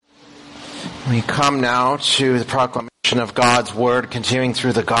We come now to the proclamation of God's Word, continuing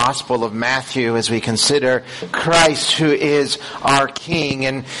through the Gospel of Matthew as we consider Christ, who is our King.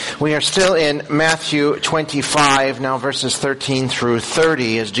 And we are still in Matthew 25, now verses 13 through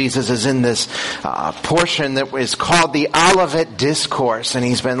 30, as Jesus is in this portion that is called the Olivet Discourse. And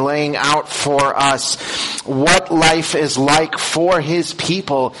he's been laying out for us what life is like for his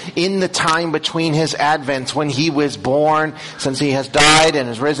people in the time between his advents, when he was born, since he has died and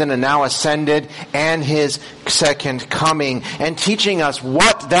has risen and now ascended, and his second coming, and teaching us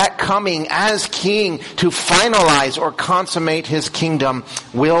what that coming as king to finalize or consummate his kingdom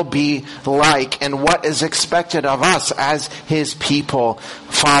will be like, and what is expected of us as his people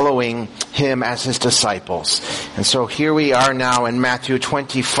following him as his disciples. And so here we are now in Matthew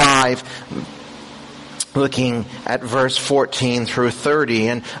 25, looking at verse 14 through 30,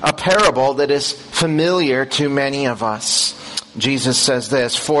 and a parable that is familiar to many of us. Jesus says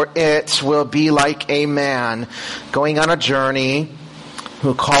this, "For it will be like a man going on a journey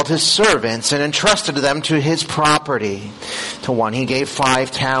who called his servants and entrusted them to his property. To one he gave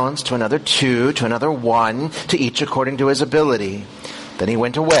 5 talents, to another 2, to another 1, to each according to his ability. Then he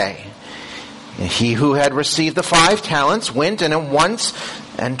went away. And he who had received the 5 talents went and at once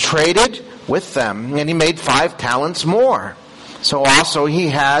and traded with them, and he made 5 talents more. So also he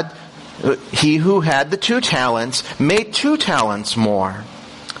who had the 2 talents made 2 talents more.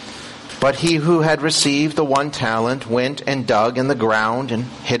 But he who had received the 1 talent went and dug in the ground and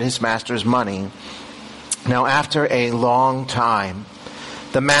hid his master's money. Now after a long time,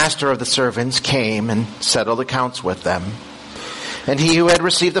 the master of the servants came and settled accounts with them. And he who had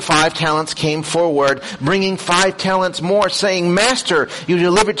received the 5 talents came forward, bringing 5 talents more, saying, 'Master, you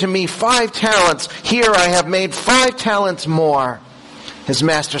delivered to me 5 talents. Here I have made 5 talents more.' His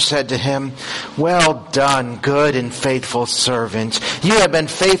master said to him, 'Well done, good and faithful servant. You have been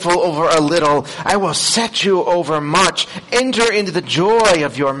faithful over a little. I will set you over much. Enter into the joy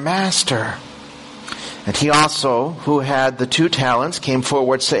of your master.' And he also, who had the 2 talents, came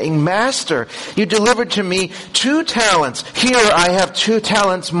forward saying, 'Master, you delivered to me 2 talents. Here I have 2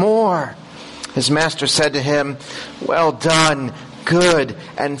 talents more.' His master said to him, 'Well done, good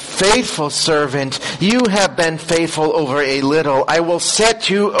and faithful servant. You have been faithful over a little. I will set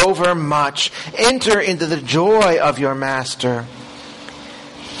you over much. Enter into the joy of your master.'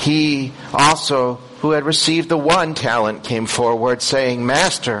 He also, who had received the 1 talent, came forward, saying,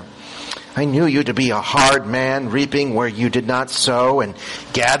 'Master, I knew you to be a hard man, reaping where you did not sow and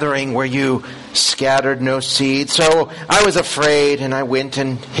gathering where you scattered no seed. So I was afraid, and I went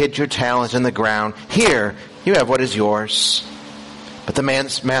and hid your talent in the ground. Here, you have what is yours.' But the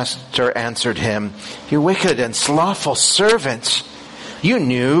man's master answered him, 'You wicked and slothful servant. You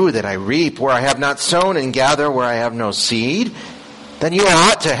knew that I reap where I have not sown and gather where I have no seed. Then you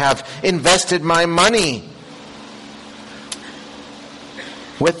ought to have invested my money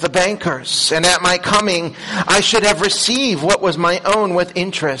with the bankers, and at my coming I should have received what was my own with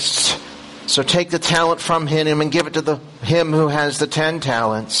interest. So take the talent from him and give it to him who has the 10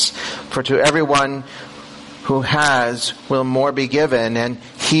 talents. For to everyone who has will more be given, and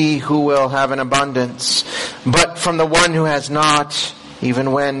he who will have an abundance. But from the one who has not,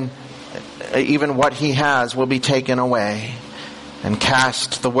 even what he has will be taken away. And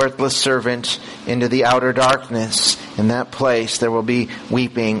cast the worthless servant into the outer darkness. In that place there will be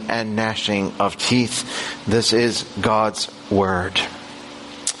weeping and gnashing of teeth.'" This is God's word.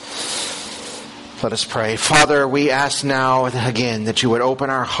 Let us pray. Father, we ask now again that you would open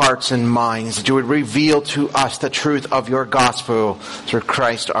our hearts and minds, that you would reveal to us the truth of your gospel through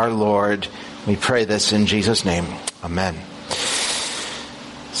Christ our Lord. We pray this in Jesus' name. Amen.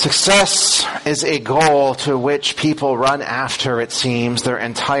 Success is a goal to which people run after, it seems, their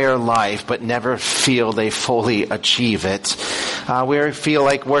entire life, but never feel they fully achieve it. We feel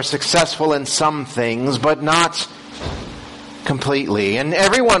like we're successful in some things, but not completely. And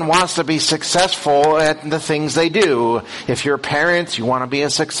everyone wants to be successful at the things they do. If you're parents, you want to be a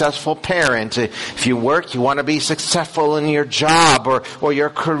successful parent. If you work, you want to be successful in your job or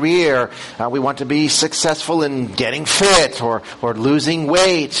your career. We want to be successful in getting fit or losing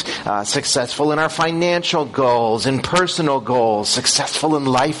weight, successful in our financial goals and personal goals, successful in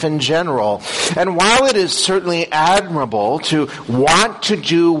life in general. And while it is certainly admirable to want to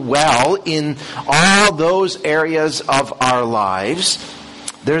do well in all those areas of our lives,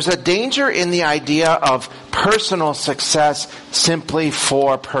 there's a danger in the idea of personal success simply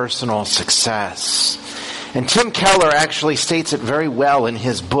for personal success. And Tim Keller actually states it very well in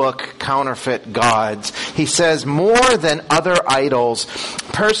his book, Counterfeit Gods. He says, more than other idols,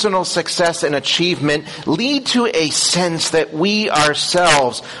 personal success and achievement lead to a sense that we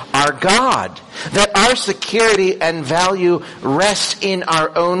ourselves are God, that our security and value rest in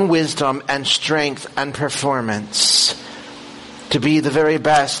our own wisdom and strength and performance. To be the very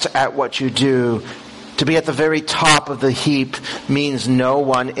best at what you do, to be at the very top of the heap, means no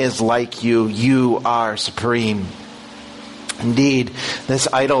one is like you. You are supreme. Indeed, this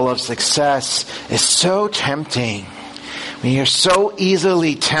idol of success is so tempting. We are so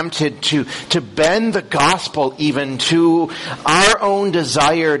easily tempted to bend the gospel even to our own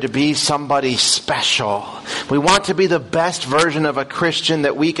desire to be somebody special. We want to be the best version of a Christian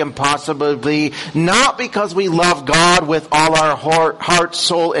that we can possibly be, not because we love God with all our heart,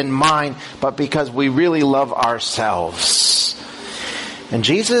 soul, and mind, but because we really love ourselves. And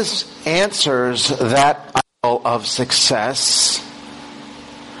Jesus answers that idol of success,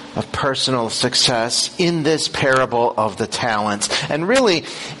 of personal success, in this parable of the talents. And really,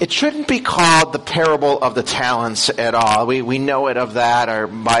 it shouldn't be called the parable of the talents at all. We know it of that. Our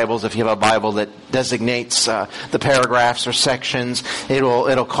Bibles, if you have a Bible that designates the paragraphs or sections,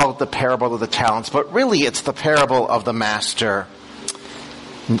 it'll call it the parable of the talents. But really, it's the parable of the master.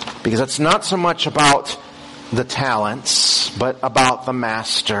 Because it's not so much about the talents, but about the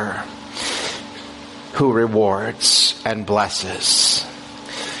master who rewards and blesses.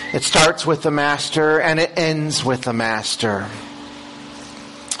 It starts with the master and it ends with the master.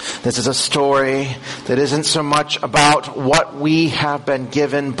 This is a story that isn't so much about what we have been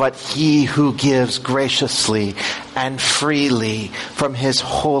given, but he who gives graciously and freely from his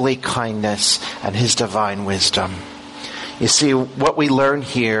holy kindness and his divine wisdom. You see, what we learn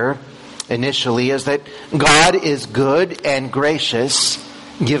here initially is that God is good and gracious,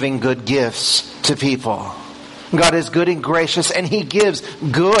 giving good gifts to people. God is good and gracious, and he gives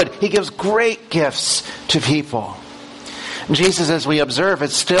great gifts to people. Jesus, as we observe,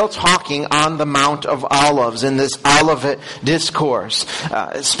 is still talking on the Mount of Olives in this Olivet discourse,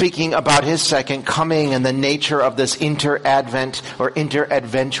 speaking about his second coming and the nature of this inter-advent or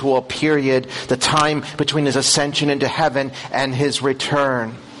inter-adventual period, the time between his ascension into heaven and his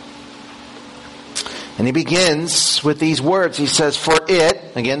return. And he begins with these words. He says, for it,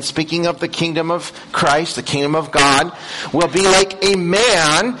 again speaking of the kingdom of Christ, the kingdom of God, will be like a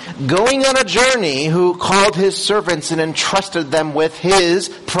man going on a journey who called his servants and entrusted them with his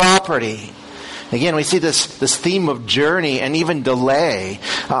property. Again, we see this theme of journey and even delay.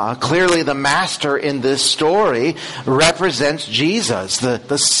 Clearly the master in this story represents Jesus,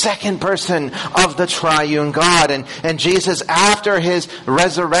 the second person of the triune God. And Jesus, after his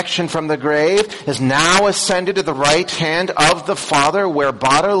resurrection from the grave, is now ascended to the right hand of the Father, where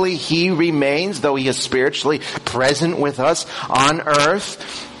bodily he remains, though he is spiritually present with us on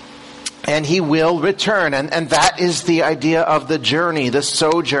earth. And he will return. And that is the idea of the journey, the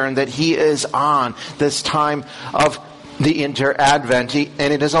sojourn that he is on, this time of the inter-advent.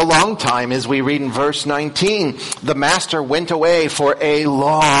 And it is a long time, as we read in verse 19. The master went away for a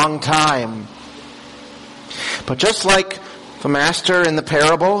long time. But just like the master in the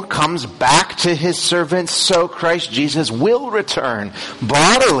parable comes back to his servants, so Christ Jesus will return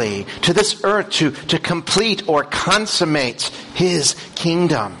bodily to this earth to complete or consummate his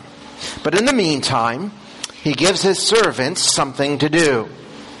kingdom. But in the meantime, he gives his servants something to do.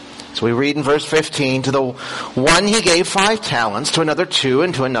 So we read in verse 15, to the one he gave 5 talents, to another 2,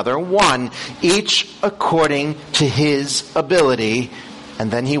 and to another 1, each according to his ability,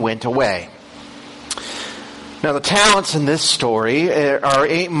 and then he went away. Now the talents in this story are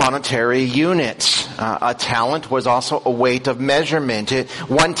a monetary unit. A talent was also a weight of measurement.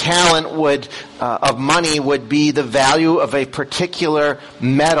 1 talent of money would be the value of a particular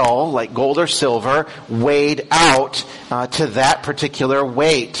metal, like gold or silver, weighed out to that particular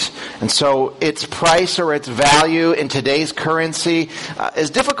weight. And so its price or its value in today's currency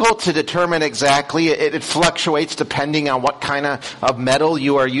is difficult to determine exactly. It fluctuates depending on what kind of metal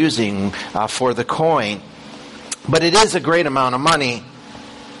you are using for the coin. But it is a great amount of money.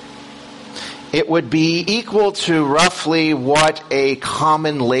 It would be equal to roughly what a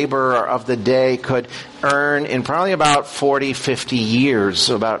common laborer of the day could earn in probably about 40, 50 years,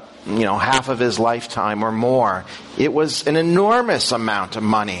 so about half of his lifetime or more. It was an enormous amount of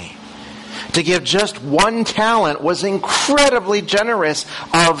money. To give just 1 talent was incredibly generous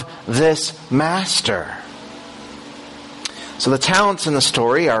of this master. So the talents in the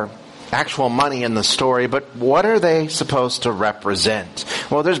story are actual money in the story, but what are they supposed to represent?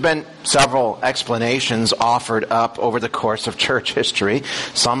 Well, there's been several explanations offered up over the course of church history.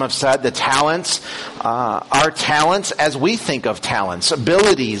 Some have said the talents are talents as we think of talents,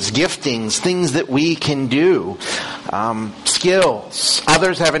 abilities, giftings, things that we can do, skills.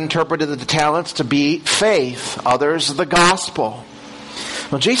 Others have interpreted the talents to be faith, others the gospel.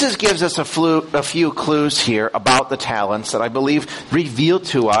 Well, Jesus gives us a few clues here about the talents that I believe reveal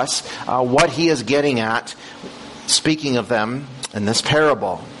to us what he is getting at, speaking of them in this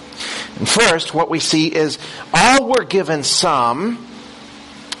parable. And first, what we see is all were given some,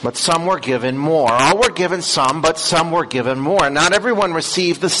 but some were given more. All were given some, but some were given more. Not everyone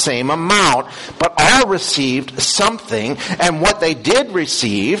received the same amount, but all received something. And what they did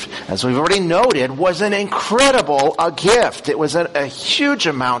receive, as we've already noted, was an incredible gift. It was a huge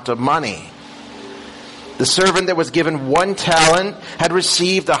amount of money. The servant that was given 1 talent had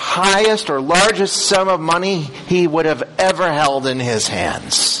received the highest or largest sum of money he would have ever held in his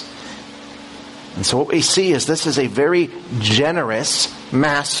hands. And so what we see is this is a very generous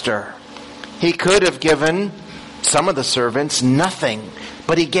master. He could have given some of the servants nothing,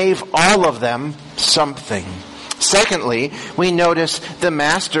 but he gave all of them something. Secondly, we notice the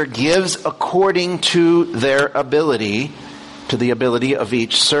master gives according to their ability, to the ability of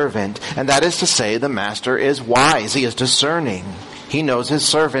each servant. And that is to say, the master is wise. He is discerning. He knows his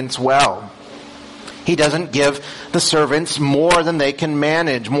servants well. He doesn't give the servants more than they can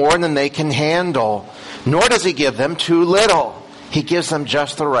manage, more than they can handle. Nor does he give them too little. He gives them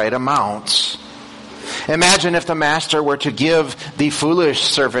just the right amounts. Imagine if the master were to give the foolish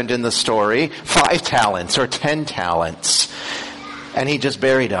servant in the story 5 talents or 10 talents, and he just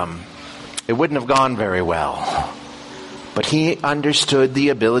buried them. It wouldn't have gone very well. But he understood the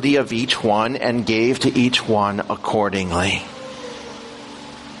ability of each one and gave to each one accordingly.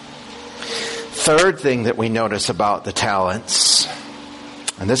 Third thing that we notice about the talents,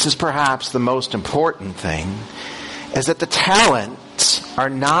 and this is perhaps the most important thing, is that the talents are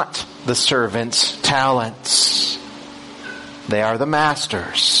not the servants' talents. They are the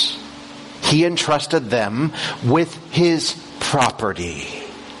master's. He entrusted them with his property.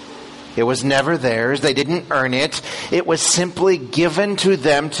 It was never theirs. They didn't earn it. It was simply given to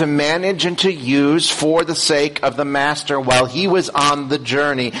them to manage and to use for the sake of the master while he was on the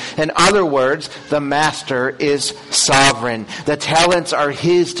journey. In other words, the master is sovereign. The talents are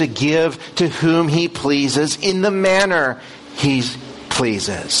his to give to whom he pleases in the manner he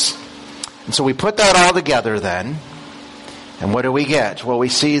pleases. And so we put that all together then. And what do we get? Well, we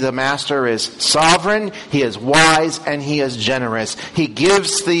see the master is sovereign, he is wise, and he is generous. He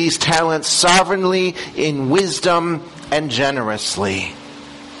gives these talents sovereignly, in wisdom, and generously.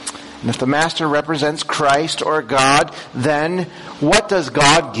 And if the master represents Christ or God, then what does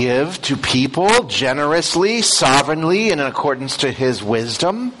God give to people generously, sovereignly, and in accordance to his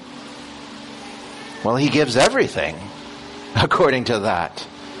wisdom? Well, he gives everything according to that.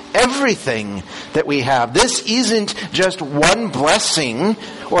 Everything that we have. This isn't just one blessing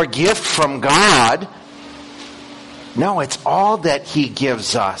or gift from God. No, it's all that he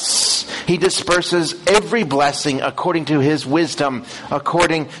gives us. He disperses every blessing according to his wisdom,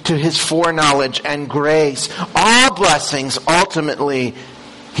 according to his foreknowledge and grace. All blessings, ultimately,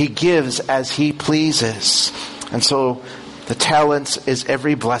 he gives as he pleases. And so, the talents is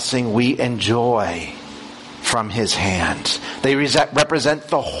every blessing we enjoy from his hand. They represent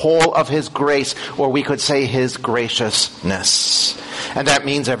the whole of his grace, or we could say his graciousness. And that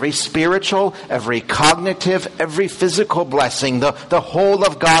means every spiritual, every cognitive, every physical blessing, the whole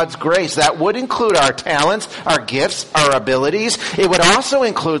of God's grace. That would include our talents, our gifts, our abilities. It would also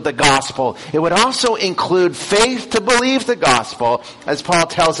include the gospel. It would also include faith to believe the gospel, as Paul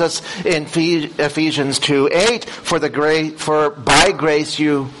tells us in Ephesians 2:8, for by grace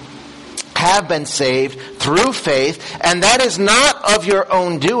you have been saved through faith, and that is not of your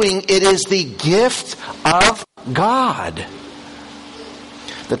own doing, it is the gift of God.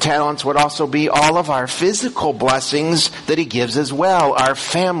 The talents would also be all of our physical blessings that he gives as well. Our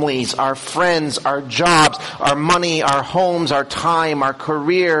families, our friends, our jobs, our money, our homes, our time, our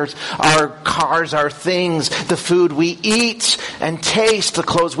careers, our cars, our things, the food we eat and taste, the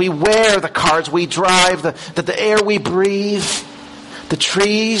clothes we wear, the cars we drive, the air we breathe. The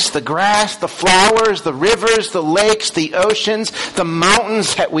trees, the grass, the flowers, the rivers, the lakes, the oceans, the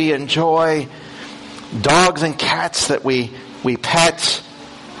mountains that we enjoy, dogs and cats that we pet,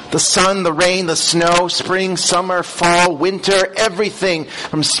 the sun, the rain, the snow, spring, summer, fall, winter, everything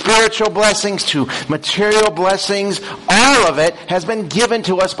from spiritual blessings to material blessings, all of it has been given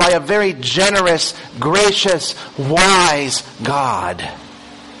to us by a very generous, gracious, wise God.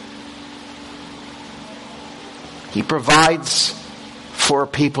 He provides for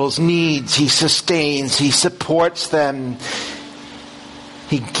people's needs. He sustains. He supports them.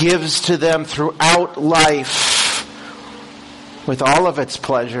 He gives to them throughout life with all of its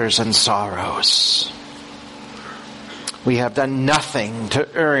pleasures and sorrows. We have done nothing to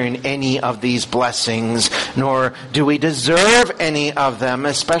earn any of these blessings, nor do we deserve any of them,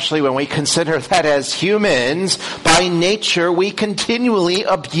 especially when we consider that as humans, by nature, we continually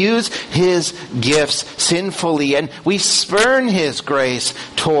abuse His gifts sinfully, and we spurn His grace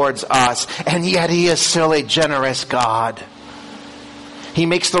towards us, and yet He is still a generous God. He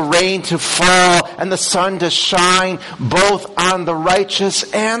makes the rain to fall and the sun to shine, both on the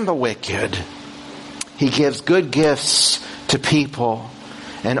righteous and the wicked. He gives good gifts to people,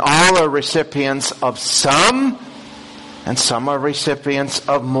 and all are recipients of some, and some are recipients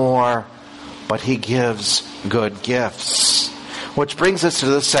of more, but He gives good gifts. Which brings us to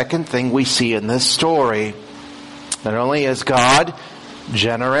the second thing we see in this story. Not only is God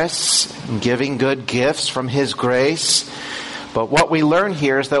generous in giving good gifts from His grace, but what we learn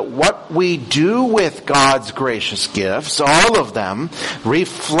here is that what we do with God's gracious gifts, all of them,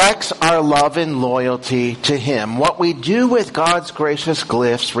 reflects our love and loyalty to Him. What we do with God's gracious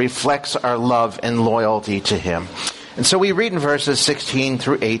gifts reflects our love and loyalty to Him. And so we read in verses 16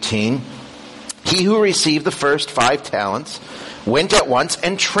 through 18, "He who received the first 5 talents went at once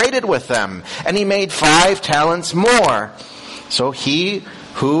and traded with them, and he made 5 talents more. So he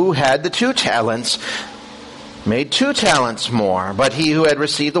who had the 2 talents made 2 talents more. But he who had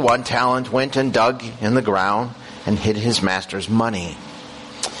received the 1 talent went and dug in the ground and hid his master's money."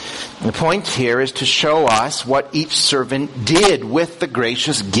 The point here is to show us what each servant did with the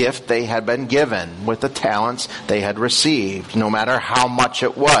gracious gift they had been given, with the talents they had received, no matter how much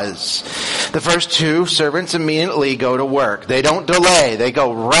it was. The first 2 servants immediately go to work. They don't delay. They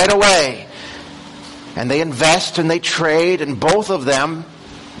go right away. And they invest and they trade, and both of them,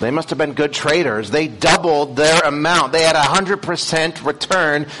 they must have been good traders. They doubled their amount. They had 100%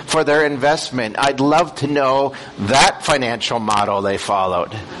 return for their investment. I'd love to know that financial model they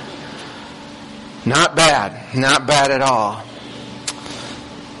followed. Not bad. Not bad at all.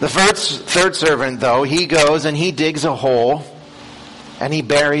 The third servant, though, he goes and he digs a hole and he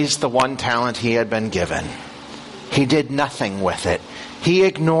buries the 1 talent he had been given. He did nothing with it. He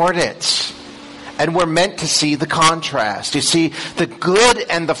ignored it. And we're meant to see the contrast. You see, the good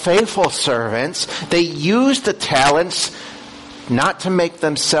and the faithful servants, they used the talents not to make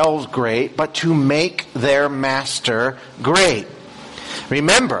themselves great, but to make their master great.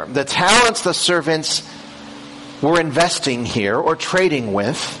 Remember, the talents the servants were investing here or trading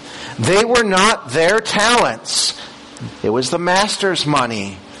with, they were not their talents. It was the master's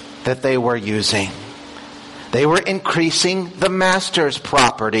money that they were using. They were increasing the master's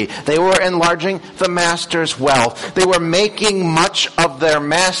property. They were enlarging the master's wealth. They were making much of their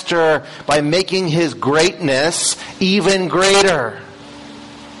master by making his greatness even greater.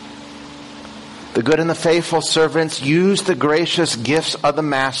 The good and the faithful servants used the gracious gifts of the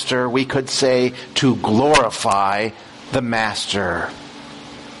master, we could say, to glorify the master.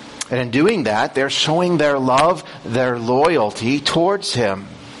 And in doing that, they're showing their love, their loyalty towards him.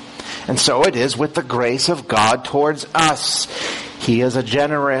 And so it is with the grace of God towards us. He is a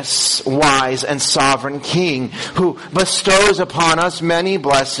generous, wise, and sovereign King who bestows upon us many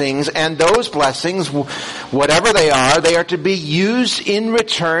blessings, and those blessings, whatever they are to be used in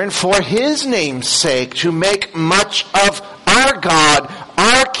return for His name's sake, to make much of our God,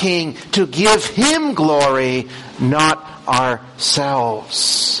 our King, to give Him glory, not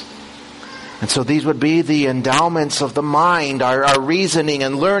ourselves. And so these would be the endowments of the mind, our reasoning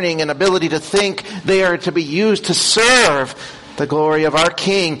and learning and ability to think. They are to be used to serve the glory of our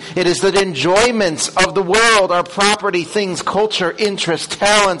King. It is the enjoyments of the world, our property, things, culture, interests,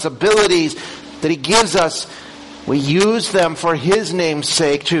 talents, abilities that He gives us. We use them for His name's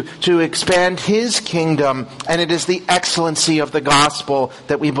sake to expand His kingdom. And it is the excellency of the gospel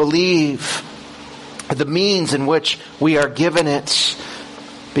that we believe, the means in which we are given it,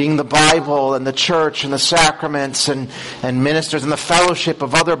 being the Bible and the church and the sacraments and ministers and the fellowship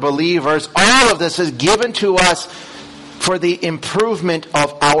of other believers. All of this is given to us for the improvement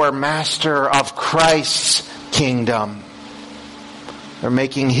of our Master, of Christ's kingdom. They're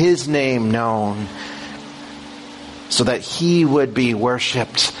making His name known so that He would be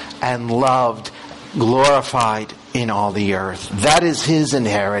worshipped and loved, glorified in all the earth. That is His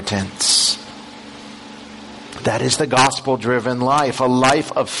inheritance. That is the gospel-driven life, a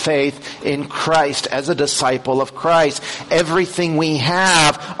life of faith in Christ as a disciple of Christ. Everything we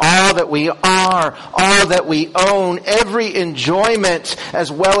have, all that we are, all that we own, every enjoyment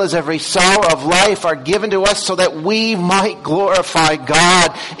as well as every sorrow of life are given to us so that we might glorify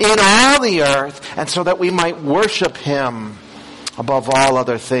God in all the earth and so that we might worship Him above all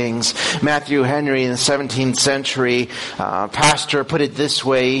other things. Matthew Henry in the 17th century pastor put it this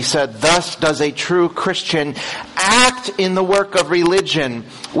way. He said, "Thus does a true Christian act in the work of religion.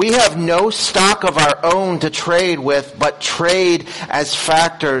 We have no stock of our own to trade with, but trade as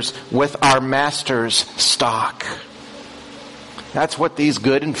factors with our master's stock." That's what these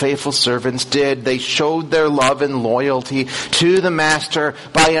good and faithful servants did. They showed their love and loyalty to the master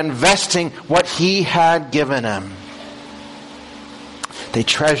by investing what he had given them. They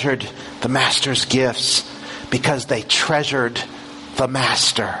treasured the master's gifts because they treasured the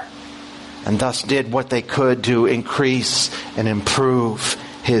master and thus did what they could to increase and improve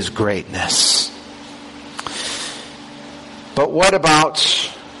his greatness. But what about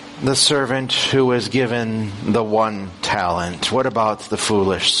the servant who was given the 1 talent? What about the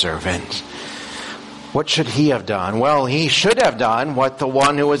foolish servant? What should he have done? Well, he should have done what the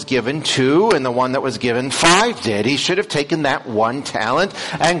one who was given 2 and the one that was given 5 did. He should have taken that 1 talent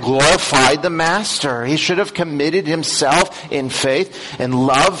and glorified the master. He should have committed himself in faith and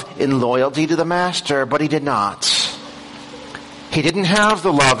love and loyalty to the master, but he did not. He didn't have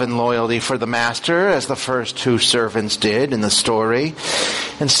the love and loyalty for the master as the first 2 servants did in the story.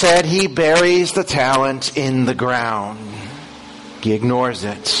 Instead, he buries the talent in the ground. He ignores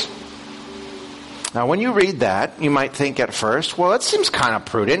it. Now, when you read that, you might think at first, well, it seems kind of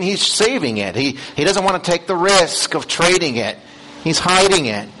prudent. He's saving it. He doesn't want to take the risk of trading it. He's hiding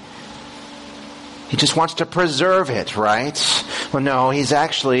it. He just wants to preserve it, right? Well, no, he's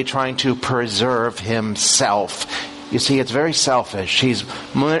actually trying to preserve himself. You see, it's very selfish. He's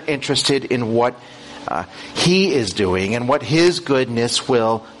more interested in what he is doing and what his goodness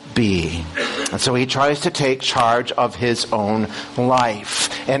will be. And so he tries to take charge of his own life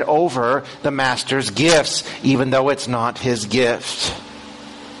and over the master's gifts, even though it's not his gift.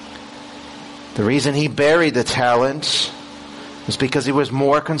 The reason he buried the talent was because he was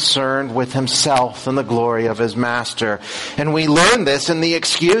more concerned with himself than the glory of his master. And we learn this in the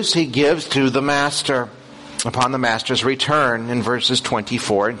excuse he gives to the master upon the master's return in verses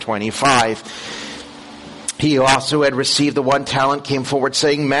 24 and 25. He also had received the 1 talent came forward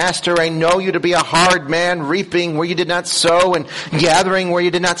saying, "Master, I know you to be a hard man, reaping where you did not sow and gathering where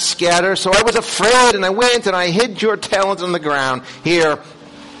you did not scatter. So I was afraid and I went and I hid your talent on the ground. Here,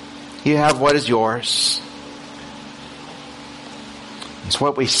 you have what is yours." It's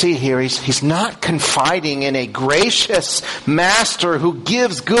what we see here. He's not confiding in a gracious master who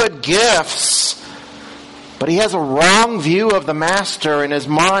gives good gifts. But he has a wrong view of the master in his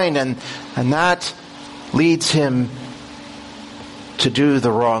mind, and that leads him to do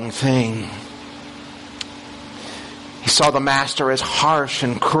the wrong thing. He saw the master as harsh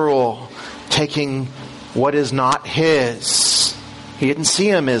and cruel, taking what is not his. He didn't see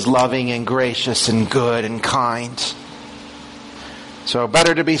him as loving and gracious and good and kind. So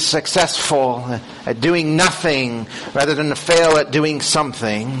better to be successful at doing nothing rather than to fail at doing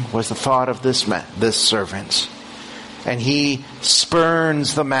something was the thought of this servant. And he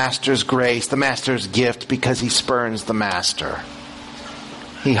spurns the master's grace, the master's gift, because he spurns the master.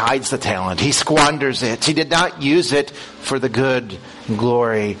 He hides the talent. He squanders it. He did not use it for the good and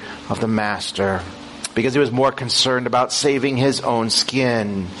glory of the master, because he was more concerned about saving his own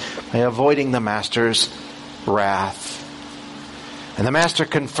skin by avoiding the master's wrath. And the master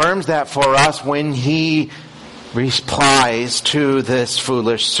confirms that for us when he replies to this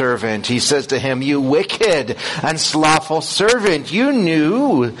foolish servant. He says to him, "You wicked and slothful servant, you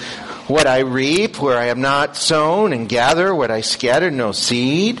knew what I reap where I have not sown, and gather what I scattered no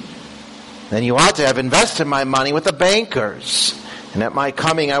seed. Then you ought to have invested my money with the bankers, and at my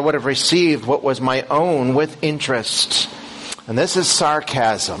coming I would have received what was my own with interest." And this is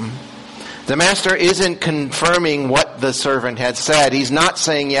sarcasm. The master isn't confirming what the servant had said. He's not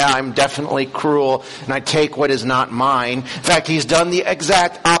saying, "Yeah, I'm definitely cruel and I take what is not mine." In fact, he's done the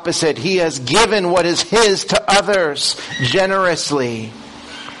exact opposite. He has given what is his to others generously.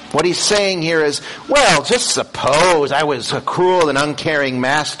 What he's saying here is, well, just suppose I was a cruel and uncaring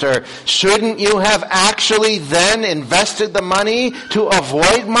master. Shouldn't you have actually then invested the money to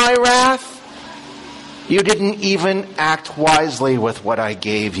avoid my wrath? You didn't even act wisely with what I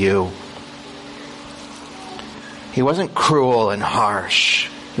gave you. He wasn't cruel and harsh.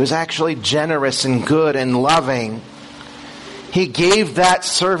 He was actually generous and good and loving. He gave that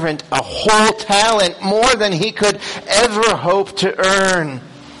servant a whole talent, more than he could ever hope to earn,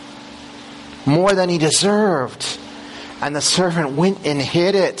 more than he deserved. And the servant went and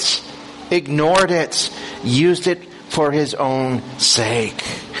hid it, ignored it, used it for his own sake.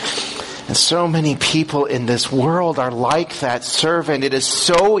 And so many people in this world are like that servant. It is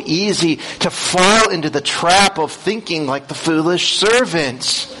so easy to fall into the trap of thinking like the foolish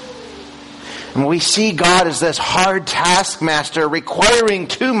servant. And we see God as this hard taskmaster requiring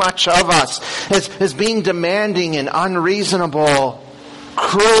too much of us, as being demanding and unreasonable,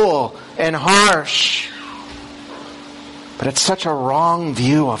 cruel and harsh. But it's such a wrong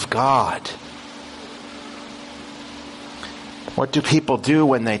view of God. What do people do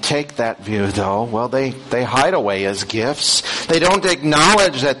when they take that view, though? Well, they hide away his gifts. They don't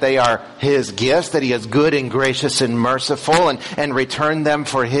acknowledge that they are his gifts, that he is good and gracious and merciful, and return them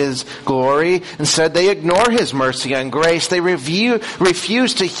for his glory. Instead, they ignore his mercy and grace. They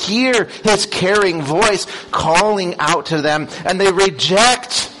refuse to hear his caring voice calling out to them, and they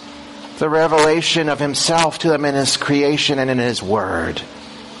reject the revelation of himself to them in his creation and in his word.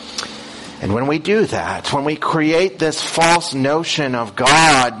 And when we do that, when we create this false notion of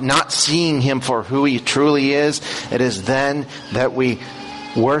God, not seeing him for who he truly is, it is then that we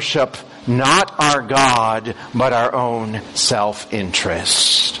worship not our God, but our own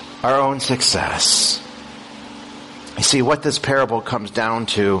self-interest, our own success. You see, what this parable comes down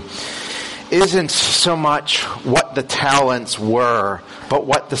to isn't so much what the talents were, but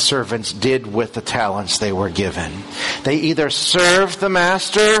what the servants did with the talents they were given. They either served the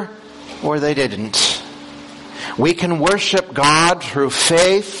master or they didn't. We can worship God through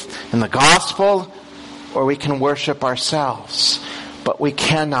faith in the gospel, or we can worship ourselves. But we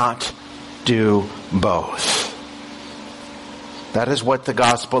cannot do both. That is what the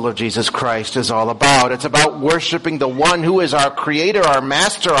gospel of Jesus Christ is all about. It's about worshiping the one who is our creator, our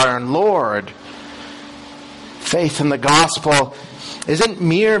master, our Lord. Faith in the gospel isn't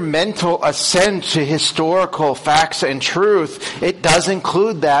mere mental assent to historical facts and truth. It does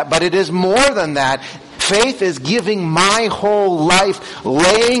include that, but it is more than that. Faith is giving my whole life,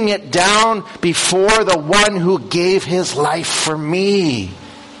 laying it down before the one who gave his life for me.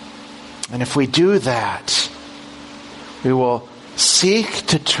 And if we do that, we will seek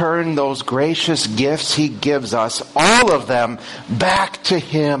to turn those gracious gifts he gives us, all of them, back to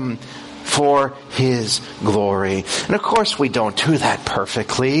him for his glory. And of course we don't do that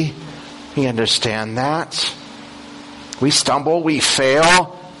perfectly. We understand that. We stumble, we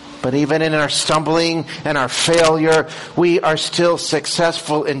fail. But even in our stumbling and our failure, we are still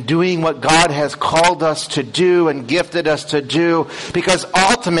successful in doing what God has called us to do and gifted us to do, because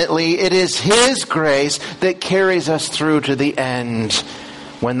ultimately it is his grace that carries us through to the end.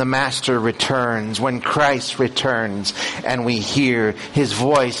 When the Master returns, when Christ returns, and we hear his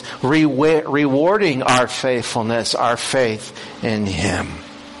voice rewarding our faithfulness, our faith in him.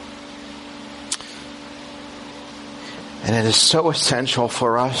 And it is so essential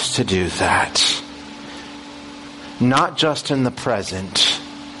for us to do that. Not just in the present,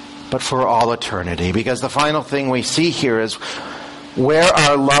 but for all eternity. Because the final thing we see here is where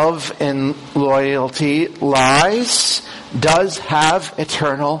our love and loyalty lies does have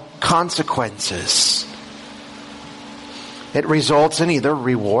eternal consequences. It results in either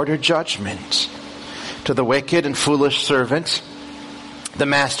reward or judgment. To the wicked and foolish servant, the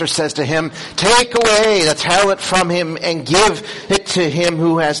master says to him, "Take away the talent from him and give it to him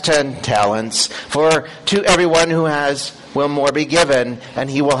who has 10 talents. For to everyone who has will more be given, and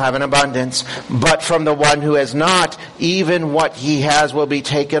he will have an abundance. But from the one who has not, even what he has will be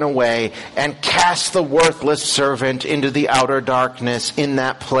taken away. And cast the worthless servant into the outer darkness. In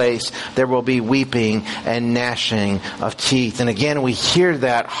that place there will be weeping and gnashing of teeth." And again we hear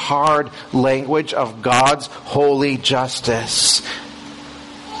that hard language of God's holy justice.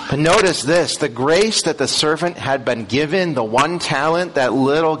 But notice this, the grace that the servant had been given, the 1 talent, that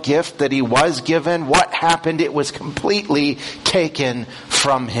little gift that he was given, what happened? It was completely taken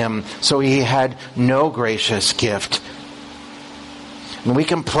from him. So he had no gracious gift. And we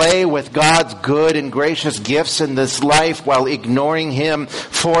can play with God's good and gracious gifts in this life while ignoring him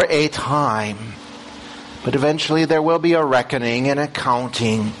for a time. But eventually there will be a reckoning and a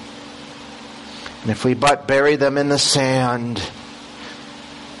counting. And if we but bury them in the sand,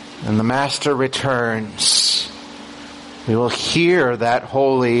 and the Master returns, we will hear that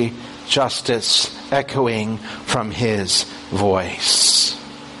holy justice echoing from his voice.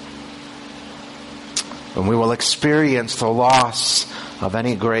 And we will experience the loss of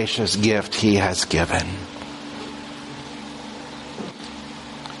any gracious gift he has given.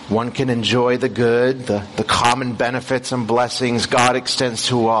 One can enjoy the good, the common benefits and blessings God extends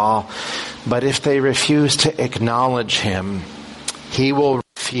to all. But if they refuse to acknowledge Him, He will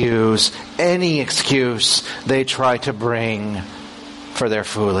refuse any excuse they try to bring for their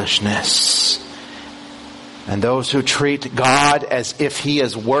foolishness. And those who treat God as if He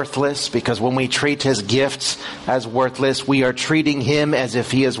is worthless, because when we treat His gifts as worthless, we are treating Him as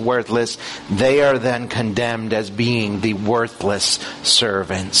if He is worthless. They are then condemned as being the worthless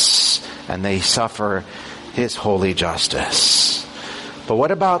servants, and they suffer His holy justice. But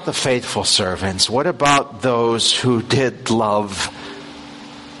what about the faithful servants? What about those who did love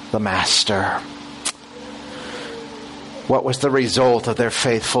the Master? What was the result of their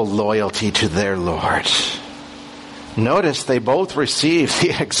faithful loyalty to their Lord? Notice they both received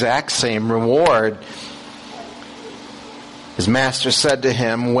the exact same reward. His master said to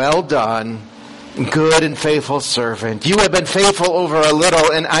him, "Well done, good and faithful servant. You have been faithful over a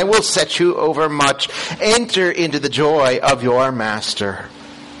little, and I will set you over much. Enter into the joy of your master."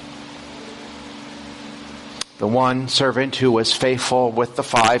 The one servant who was faithful with the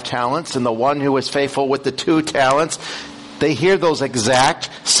 5 talents and the one who was faithful with the 2 talents, they hear those exact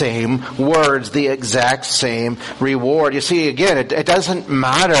same words, the exact same reward. You see, again, it doesn't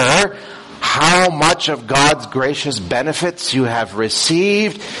matter how much of God's gracious benefits you have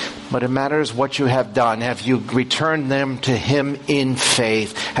received, but it matters what you have done. Have you returned them to Him in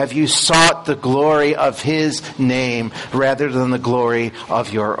faith? Have you sought the glory of His name rather than the glory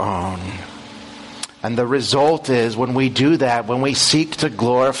of your own? And the result is, when we do that, when we seek to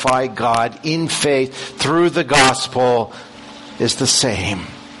glorify God in faith through the gospel, is the same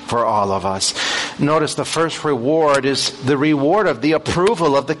for all of us. Notice the first reward is the reward of the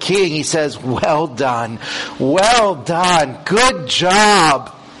approval of the King. He says, "Well done, good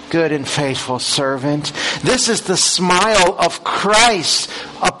job, good and faithful servant." This is the smile of Christ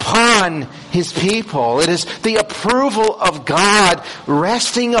upon His people. It is the approval of God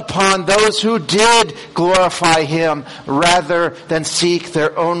resting upon those who did glorify Him rather than seek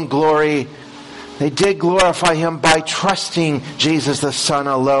their own glory. They did glorify Him by trusting Jesus the Son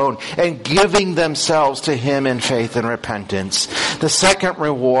alone and giving themselves to Him in faith and repentance. The second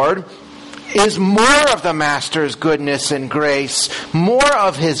reward is more of the Master's goodness and grace, more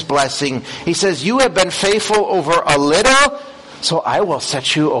of His blessing. He says, "You have been faithful over a little, so I will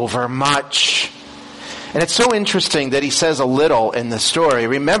set you over much." And it's so interesting that He says a little in the story.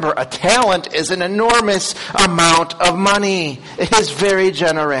 Remember, a talent is an enormous amount of money. It is very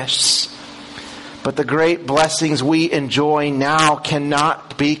generous. But the great blessings we enjoy now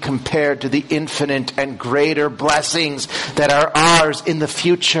cannot be compared to the infinite and greater blessings that are ours in the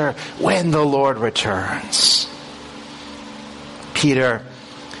future when the Lord returns. Peter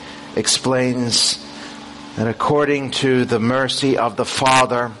explains that according to the mercy of the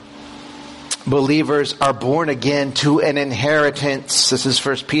Father, believers are born again to an inheritance. This is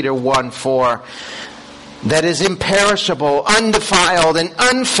 1 Peter 1:4. That is imperishable, undefiled, and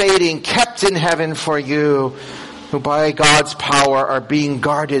unfading, kept in heaven for you, who by God's power are being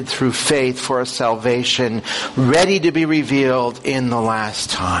guarded through faith for a salvation ready to be revealed in the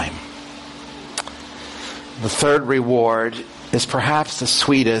last time. The third reward is perhaps the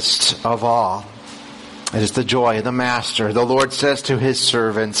sweetest of all. It is the joy of the Master. The Lord says to His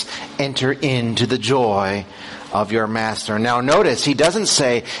servants, "Enter into the joy of your master." Now notice, He doesn't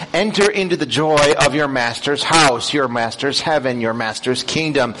say, "Enter into the joy of your master's house, your master's heaven, your master's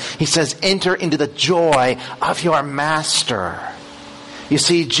kingdom." He says, "Enter into the joy of your master." You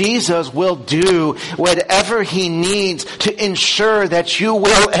see, Jesus will do whatever He needs to ensure that you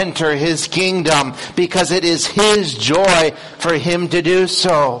will enter His kingdom, because it is His joy for Him to do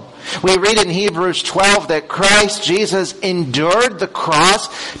so. We read in Hebrews 12 that Christ Jesus endured the cross,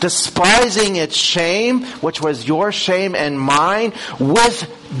 despising its shame, which was your shame and mine, with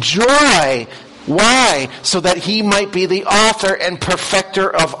joy. Why? So that He might be the author and perfecter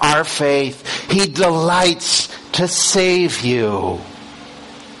of our faith. He delights to save you.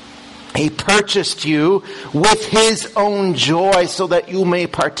 He purchased you with His own joy so that you may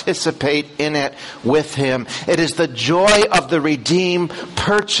participate in it with Him. It is the joy of the redeemed,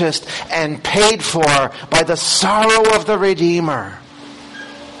 purchased and paid for by the sorrow of the Redeemer.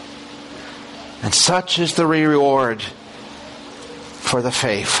 And such is the reward for the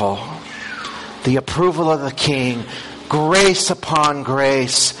faithful. The approval of the King, grace upon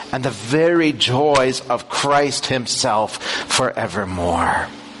grace, and the very joys of Christ Himself forevermore.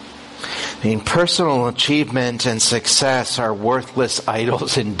 I mean, personal achievement and success are worthless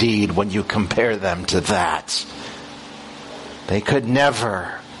idols indeed when you compare them to that. They could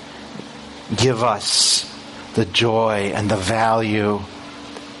never give us the joy and the value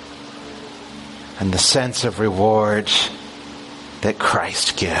and the sense of reward that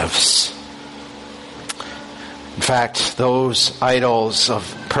Christ gives. In fact, those idols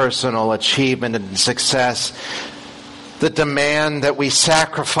of personal achievement and success that demand that we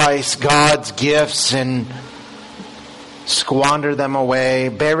sacrifice God's gifts and squander them away,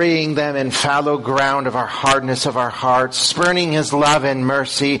 burying them in fallow ground of our hardness of our hearts, spurning His love and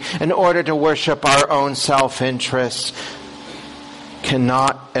mercy in order to worship our own self-interest,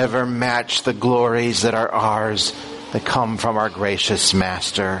 cannot ever match the glories that are ours that come from our gracious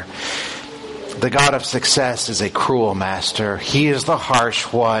Master. The God of success is a cruel master. He is the harsh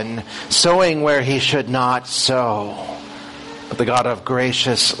one, sowing where He should not sow. But the God of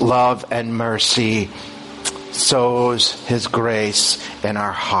gracious love and mercy sows His grace in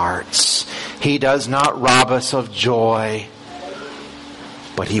our hearts. He does not rob us of joy,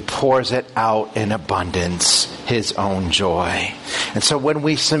 but He pours it out in abundance, His own joy. And so when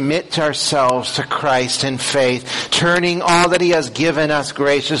we submit ourselves to Christ in faith, turning all that He has given us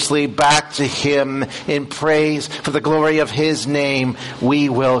graciously back to Him in praise for the glory of His name, we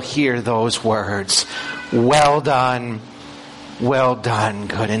will hear those words, well done,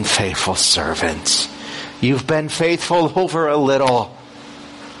 good and faithful servant. You've been faithful over a little.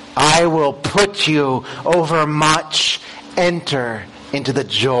 I will put you over much. Enter into the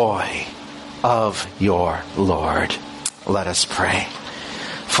joy of your Lord. Let us pray.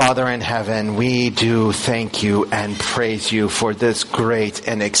 Father in heaven, we do thank You and praise You for this great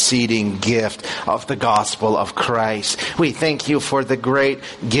and exceeding gift of the gospel of Christ. We thank You for the great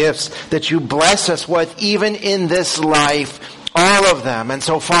gifts that You bless us with even in this life. All of them. And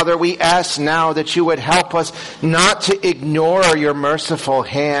so, Father, we ask now that You would help us not to ignore Your merciful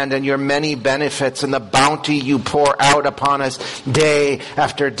hand and Your many benefits and the bounty You pour out upon us day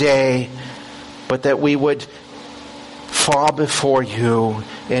after day, but that we would fall before You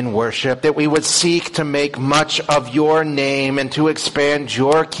in worship, that we would seek to make much of Your name and to expand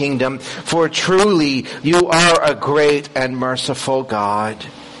Your kingdom, for truly You are a great and merciful God.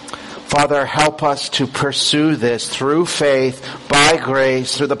 Father, help us to pursue this through faith, by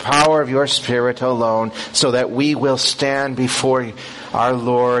grace, through the power of Your Spirit alone, so that we will stand before our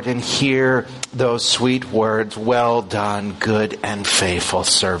Lord and hear those sweet words, well done, good and faithful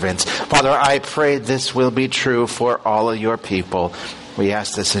servants. Father, I pray this will be true for all of Your people. We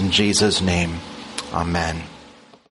ask this in Jesus' name. Amen.